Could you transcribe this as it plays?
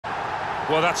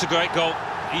Well, that's a great goal.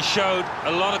 He showed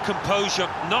a lot of composure,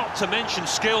 not to mention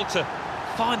skill, to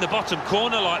find the bottom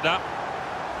corner like that.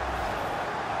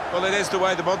 Well, it is the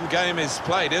way the modern game is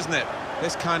played, isn't it?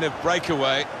 This kind of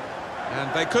breakaway,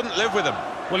 and they couldn't live with them.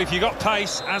 Well, if you've got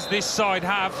pace, as this side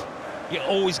have, you're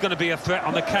always going to be a threat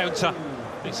on the counter.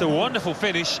 It's a wonderful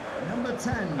finish. Number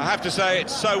 10. I have to say,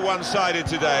 it's so one-sided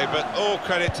today, but all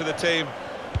credit to the team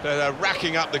that are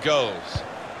racking up the goals.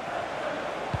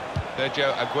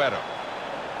 Sergio Aguero.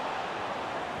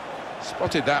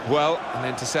 Spotted that well and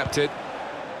intercepted.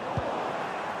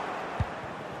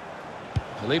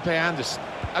 Felipe Anderson.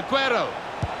 Aguero.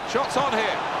 Shots on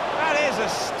here. That is a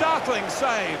startling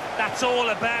save. That's all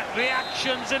about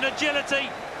reactions and agility.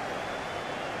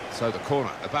 So the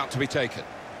corner about to be taken.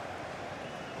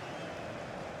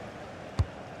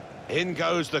 In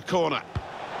goes the corner.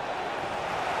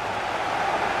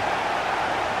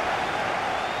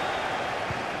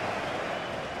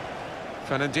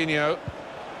 Fernandinho.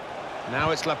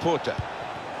 Now it's Laporta.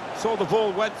 Saw the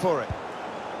ball, went for it.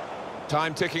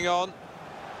 Time ticking on.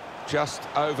 Just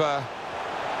over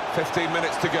 15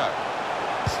 minutes to go.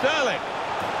 Sterling.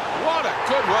 What a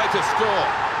good way to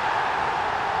score.